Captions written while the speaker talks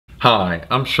Hi,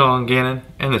 I'm Sean Gannon,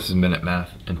 and this is Minute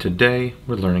Math, and today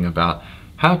we're learning about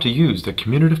how to use the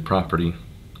commutative property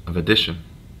of addition.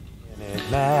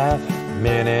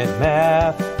 Minute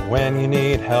Math, when you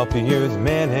need help you use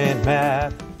Minute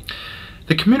Math.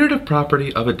 The commutative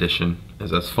property of addition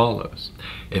is as follows.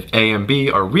 If a and b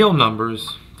are real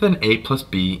numbers, then a plus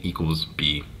b equals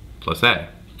b plus a.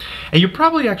 And you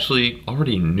probably actually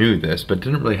already knew this, but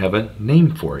didn't really have a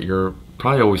name for it. You're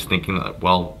probably always thinking that,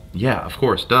 well, yeah, of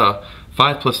course, duh.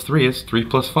 5 plus 3 is 3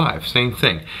 plus 5, same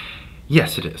thing.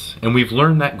 Yes, it is. And we've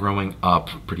learned that growing up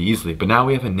pretty easily, but now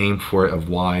we have a name for it of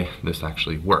why this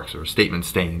actually works, or a statement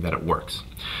stating that it works.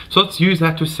 So let's use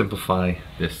that to simplify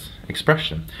this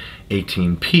expression.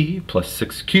 18p plus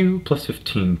 6q plus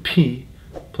 15p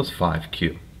plus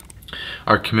 5q.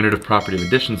 Our commutative property of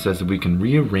addition says that we can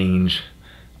rearrange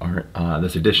our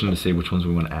this addition to say which ones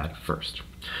we want to add first.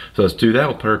 So let's do that.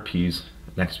 We'll put our p's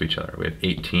next to each other. We have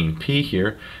 18p here,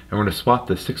 and we're going to swap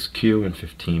the 6q and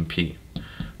 15p.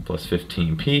 Plus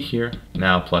 15p here,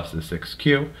 now plus the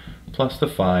 6q, plus the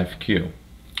 5q.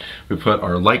 We put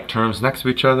our like terms next to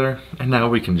each other, and now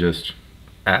we can just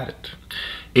add it.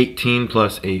 18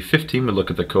 plus a 15, we look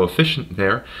at the coefficient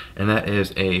there, and that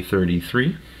is a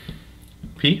 33p,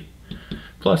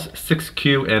 plus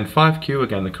 6q and 5q,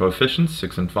 again the coefficients,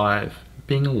 6 and 5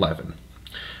 being 11.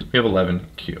 We have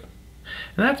 11q.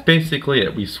 And that's basically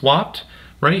it. We swapped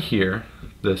right here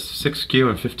this 6q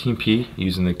and 15p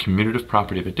using the commutative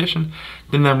property of addition,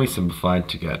 and then we simplified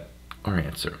to get our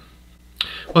answer.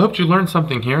 Well, I hope you learned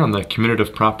something here on the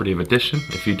commutative property of addition.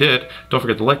 If you did, don't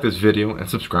forget to like this video and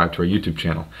subscribe to our YouTube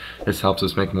channel. This helps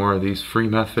us make more of these free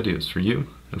math videos for you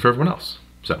and for everyone else.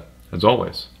 So, as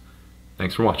always,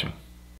 thanks for watching.